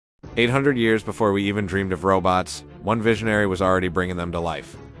800 years before we even dreamed of robots, one visionary was already bringing them to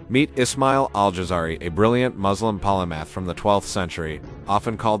life. Meet Ismail al-Jazari, a brilliant Muslim polymath from the 12th century,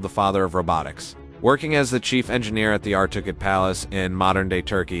 often called the father of robotics. Working as the chief engineer at the Artukid Palace in modern-day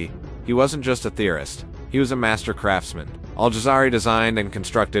Turkey, he wasn't just a theorist, he was a master craftsman. Al-Jazari designed and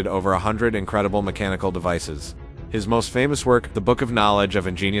constructed over 100 incredible mechanical devices. His most famous work, The Book of Knowledge of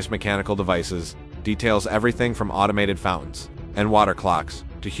Ingenious Mechanical Devices, details everything from automated fountains and water clocks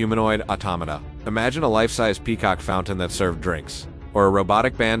to humanoid automata. Imagine a life-size peacock fountain that served drinks, or a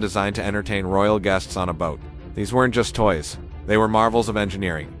robotic band designed to entertain royal guests on a boat. These weren't just toys, they were marvels of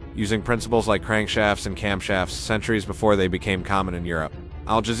engineering, using principles like crankshafts and camshafts centuries before they became common in Europe.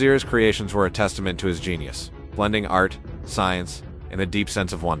 Al-Jazari's creations were a testament to his genius, blending art, science, and a deep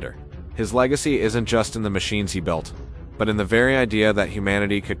sense of wonder. His legacy isn't just in the machines he built, but in the very idea that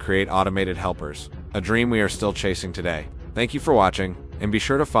humanity could create automated helpers, a dream we are still chasing today. Thank you for watching, and be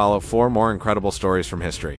sure to follow for more incredible stories from history.